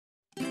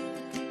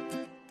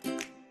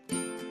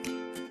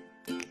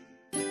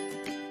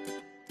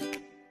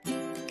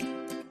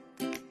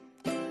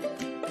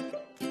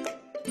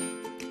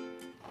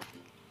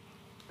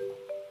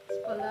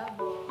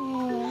palabok.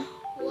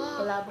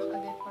 Wow. Palabok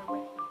again for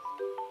breakfast.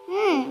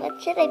 What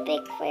should I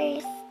pick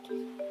first?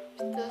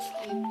 Still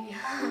sleepy.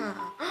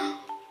 I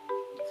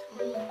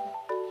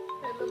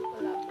love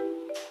palabok.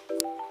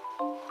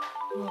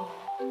 Oh.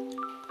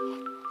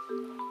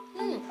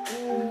 I'm gonna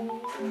taste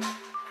it first.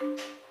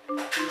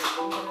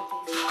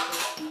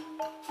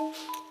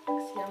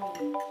 It's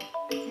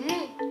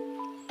yummy.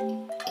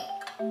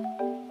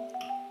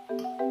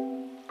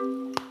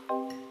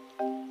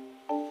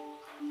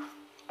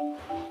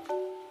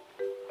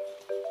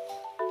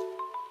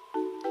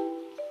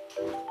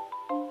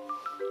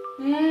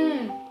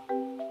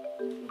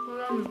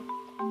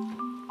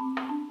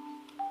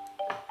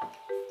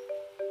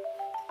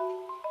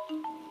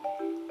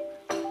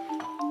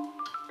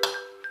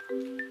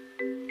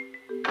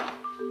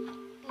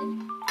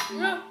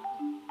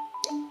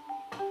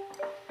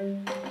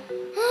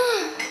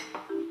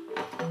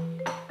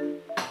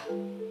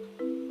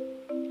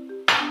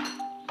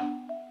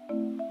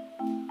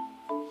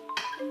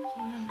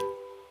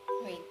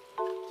 Wait.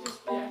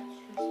 Just the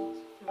extra sauce.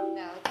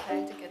 Now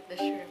trying to get the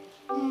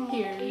shrimp.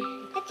 Here.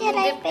 What should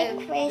I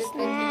pick first dip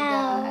it in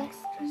now? the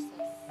extra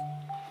sauce.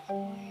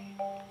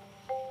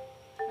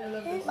 I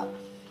love this sauce.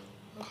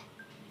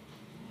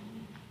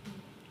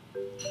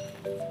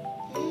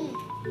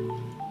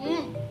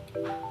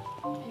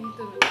 I need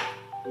to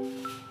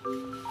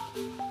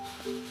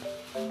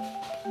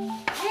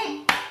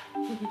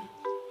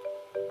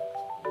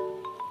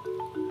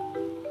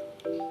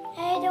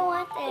I don't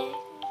want it.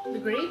 The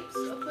grapes?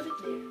 I'll put it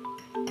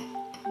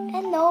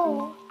there.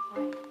 No.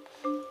 Why?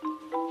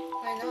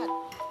 Why not?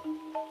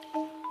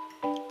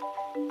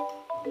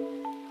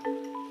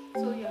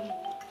 So yummy.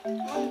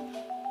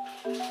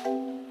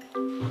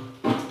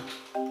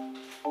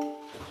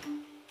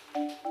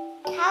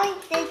 How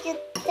did you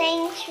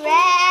change red?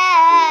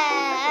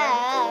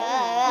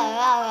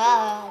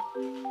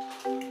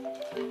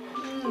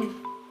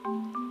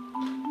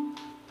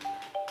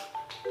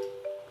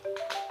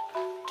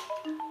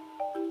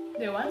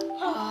 They want?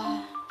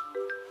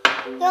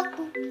 Look.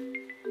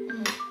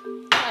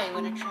 Why? You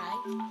wanna try?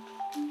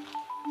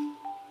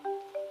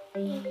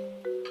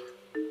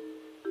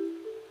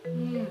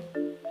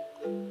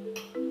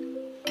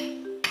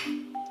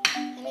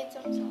 I need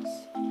some sauce.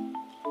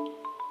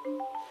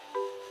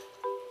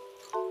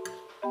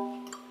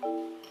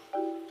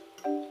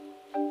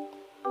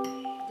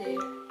 There.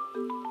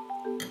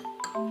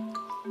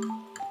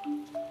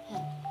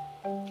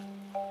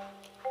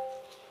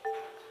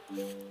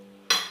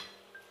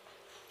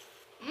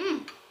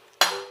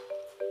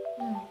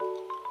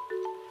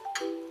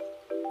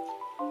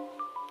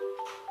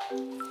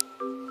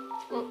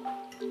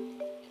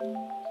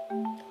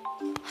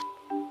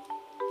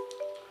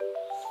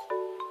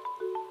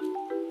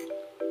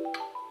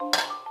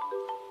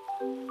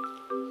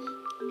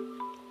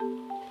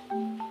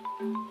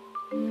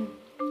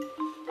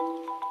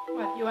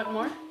 What? You want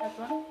more? That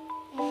one?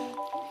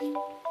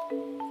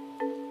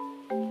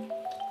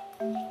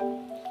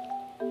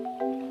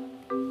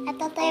 I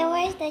thought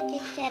where's the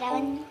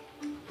chicharon?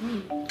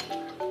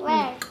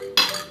 Where?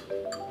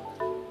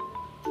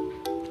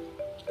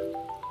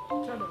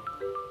 Trouble.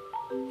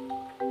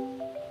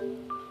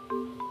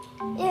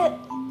 Ew.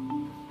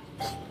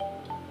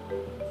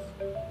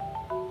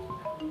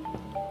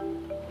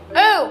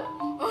 Oh!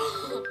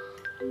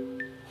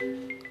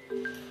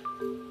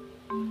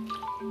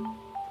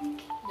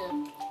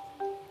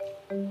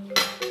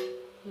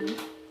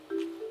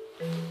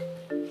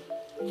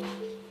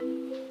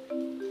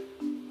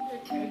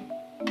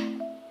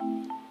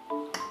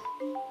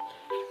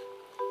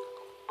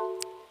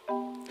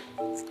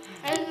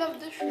 I love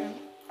the shrimp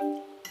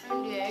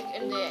and the egg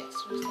and the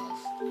extra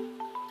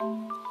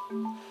sauce.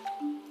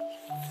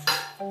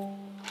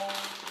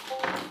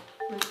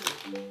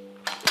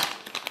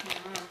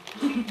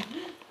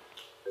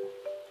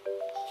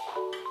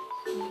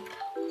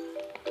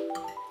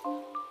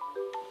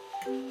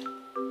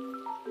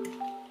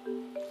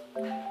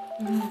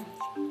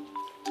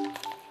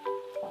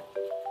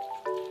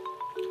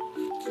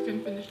 You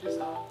can finish this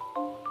off.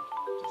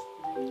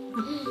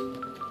 Just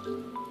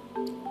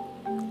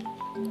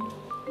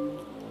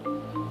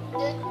the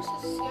egg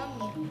sauce is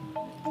yummy.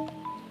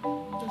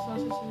 The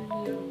sauce is really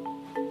yummy.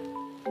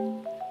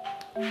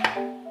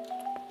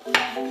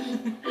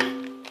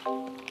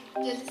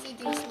 Jess is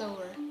eating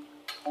slower.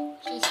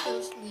 She's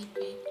still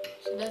sleepy.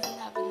 She doesn't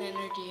have an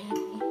energy yet.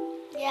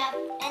 Yep,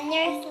 and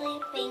you're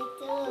sleeping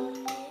too.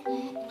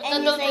 But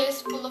And Adult he's like-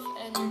 is full of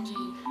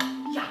energy.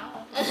 Yeah.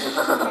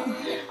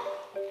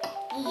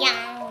 Yeah.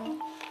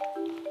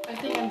 I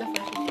think I'm the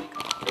first one.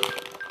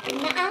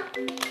 Nuh-uh.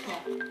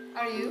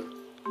 Are you?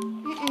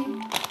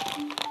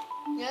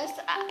 Yes,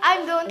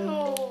 I'm the one who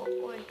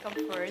would come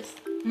first.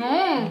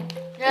 No.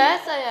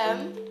 Yes, I am.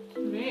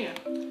 Me.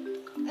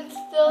 It's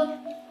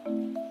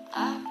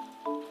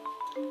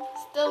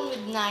still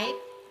midnight.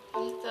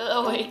 I'm still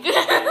awake.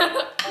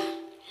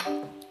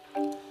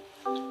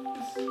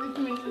 It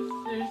means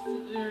you're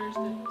still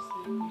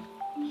sleeping.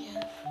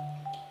 Yeah.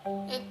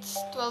 It's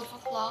 12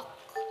 o'clock.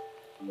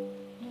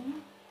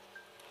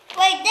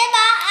 Wait,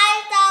 diba? I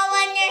saw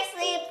one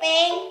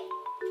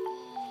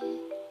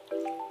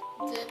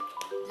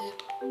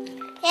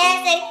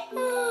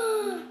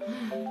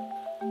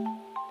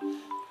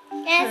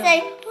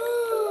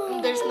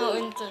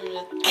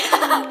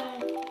Are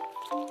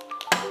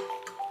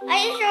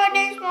you sure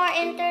there's more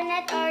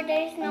internet or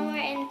there's no more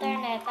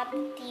internet at the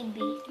TV?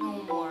 No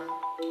more.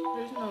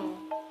 There's no.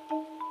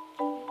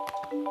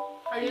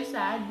 Are you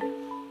sad?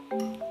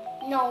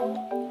 No.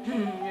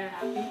 You're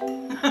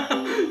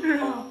happy? You're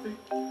happy.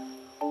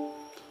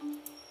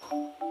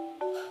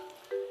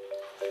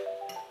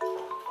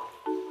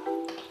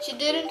 She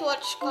didn't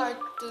watch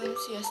cartoons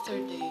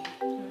yesterday.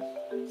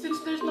 Since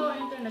there's no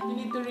internet, you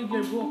need to read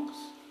your books.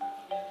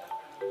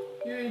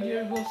 You read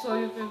your books so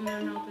you can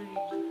learn how to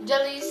read.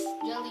 Jelly's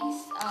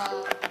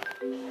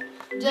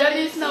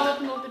Jelly's now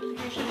at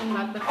multiplication in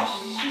math, but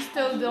she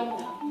still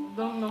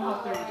don't know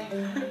how to read.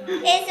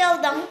 It's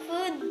all dog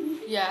food.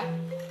 yeah.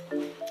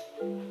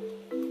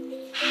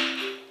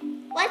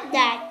 What's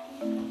that?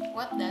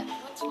 What that?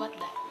 What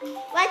that?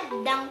 What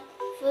dog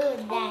food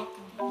that?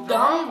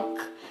 Dunk.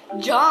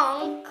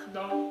 Junk.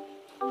 Don't.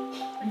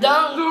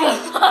 Dunk.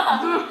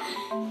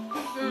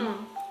 Mm.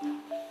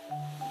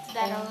 What's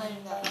that other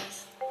noise?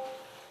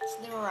 It's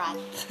the rat.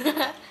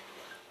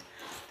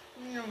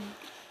 Mm.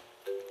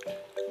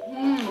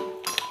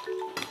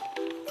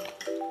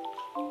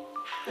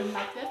 I'm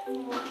not yet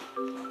full.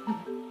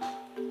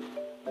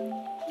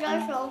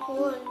 You're so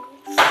cool.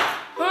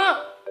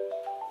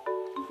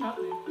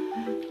 Nothing.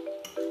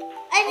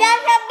 And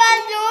there's a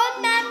balloon,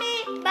 Mommy.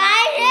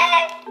 Buy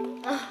it.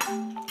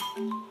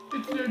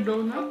 It's your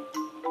donut?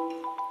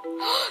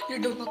 Your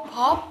donut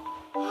pop?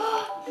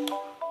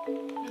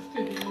 Just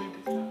kidding, maybe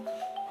it's not.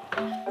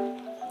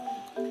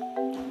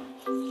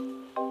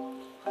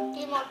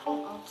 Came out from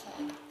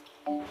outside.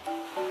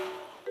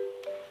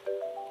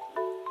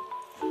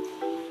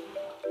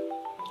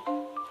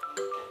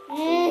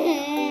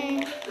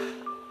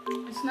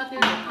 It's not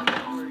your donut,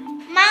 don't worry.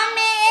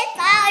 Mommy, it's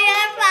all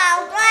your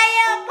fault. Why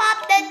you pop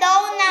the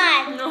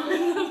donut? No,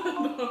 it's not a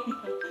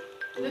donut.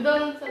 The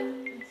donut's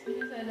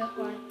inside the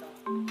kwarto.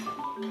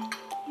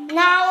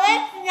 No,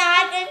 it's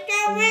not. It's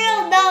a real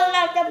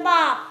donut to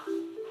pop.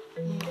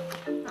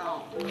 No.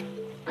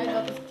 I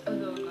thought it's a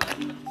donut, but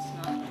it's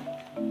not.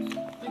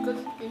 Because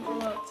it came from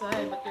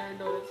outside, but your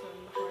donut's on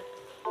the kwarto.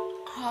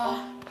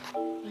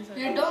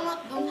 Your donut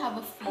don't have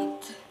a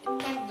feet. It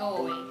can't go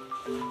away.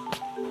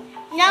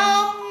 No,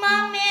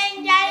 Mommy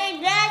and Daddy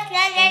just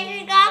said that you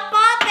got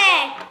pop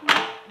it.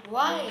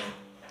 Why?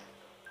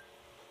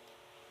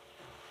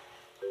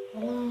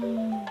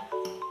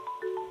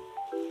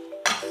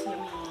 It's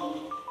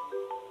yummy.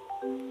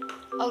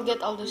 I'll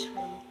get all the shrimp.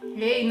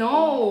 Hey,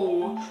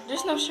 no!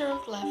 There's no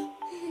shrimp left.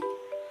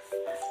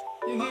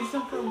 You gave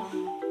some for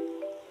mommy.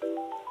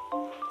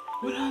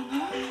 Wala na.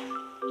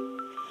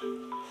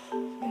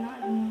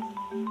 Kinain mo.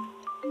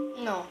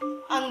 No.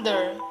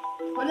 Under.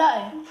 Wala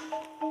eh.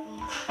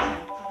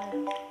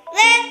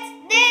 Let's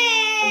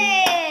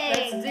dig.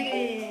 Let's dig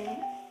in.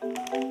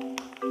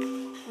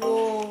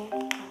 Whoa.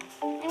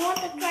 I want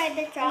to try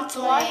the It's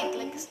chocolate. white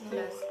like snow.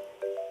 Yes.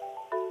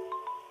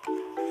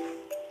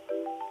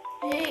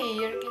 Hey,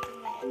 you're getting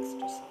my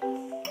extra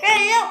sauce. Hey,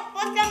 look,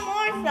 put some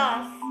more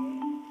sauce.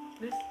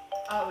 This.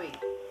 Wait.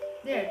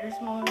 There's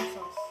more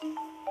sauce.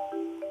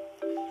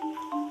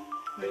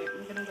 Wait,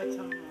 I'm gonna get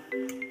some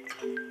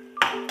more.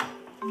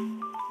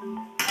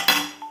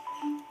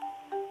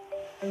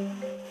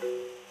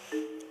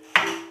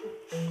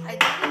 I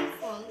think I'm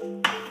full.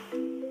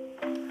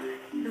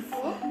 You're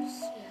full?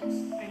 Yes.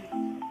 I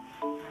know.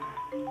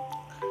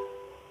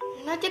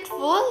 You're not yet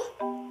full?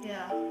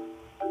 Yeah.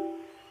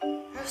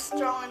 You're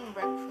strong on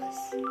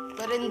breakfast.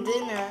 But in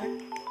dinner,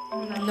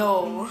 Wala.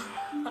 no.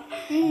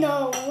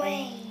 No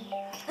way.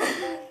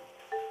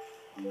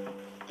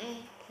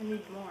 I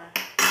need more.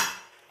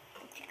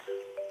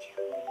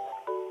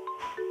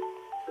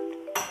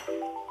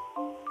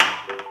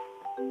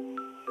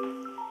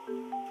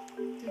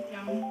 It's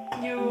yummy.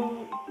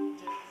 You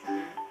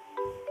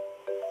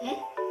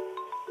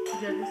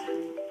jelly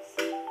sticks.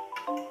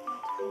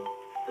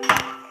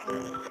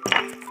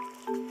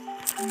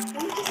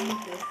 Let me just eat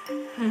this.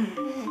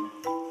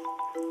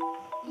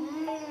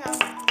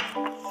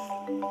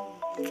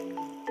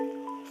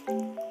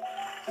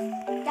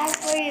 That's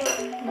for you.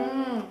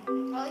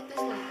 I like this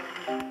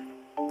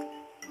one.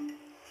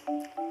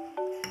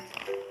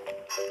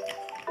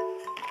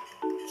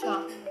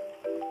 Chocolate.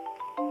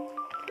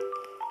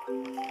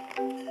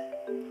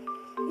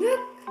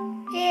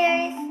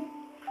 Cheers.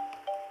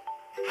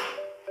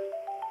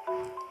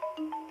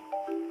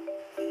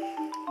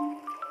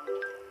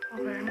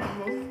 Okay, I'm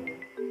almost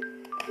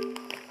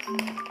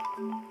full.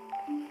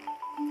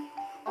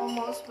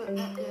 Almost, but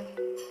not yet.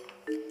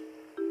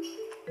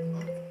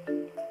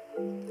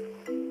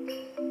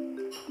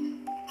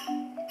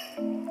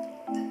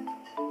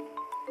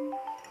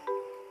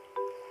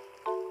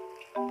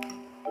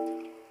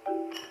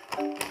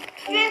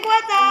 Drink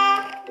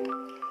water.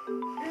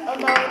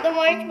 Although the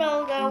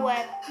marshmallows are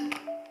wet.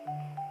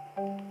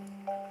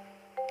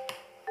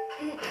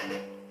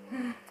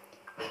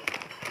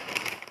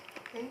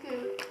 Thank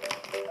you.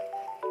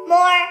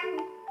 More.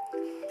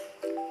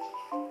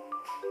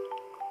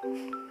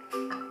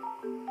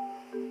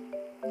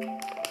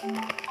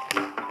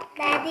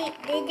 Daddy,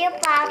 did you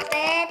pop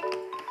it?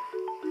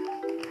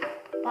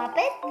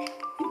 Muppet?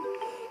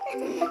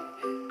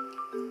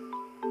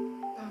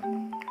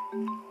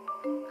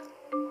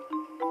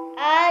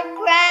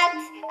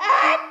 Cracks!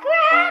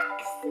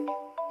 Cracks!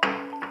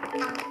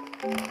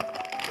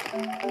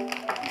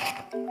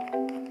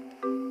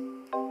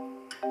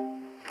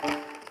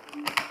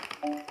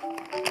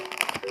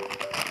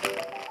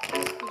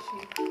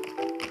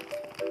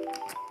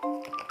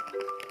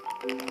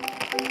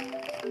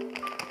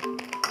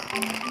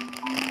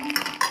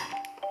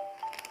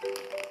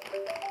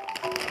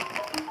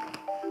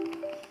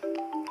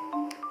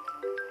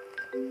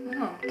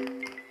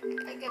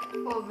 I get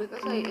full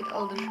because I ate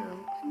all the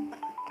shrimp.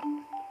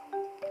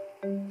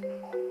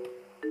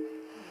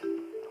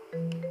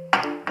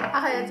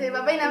 Okay, let's say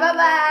bye-bye na.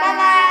 Bye-bye!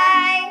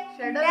 Bye-bye!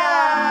 Share the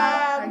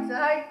love! Heart to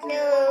heart too! Two.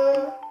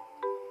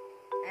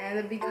 And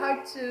a big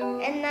heart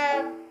too! And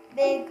a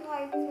big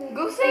heart too.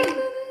 Go sing!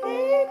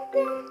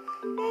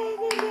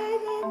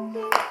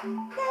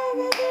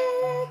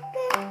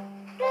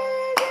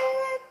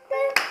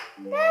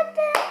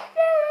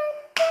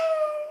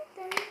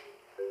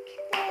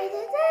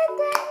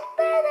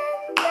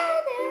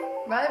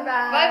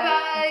 Bye-bye!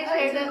 Bye-bye!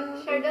 Heart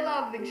to Share the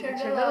love, big share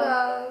Share the the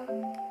love.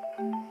 love!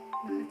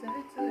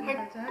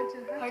 Heart to heart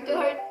too! Heart to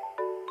heart.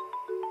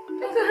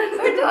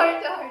 Heart to heart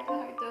to heart to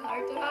heart to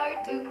heart to heart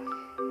to.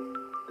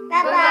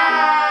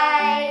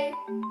 Bye-bye!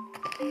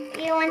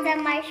 You want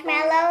some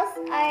marshmallows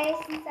or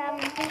some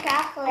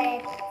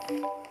chocolate?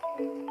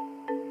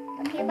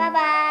 Okay,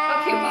 bye-bye.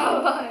 Okay,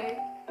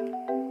 bye-bye.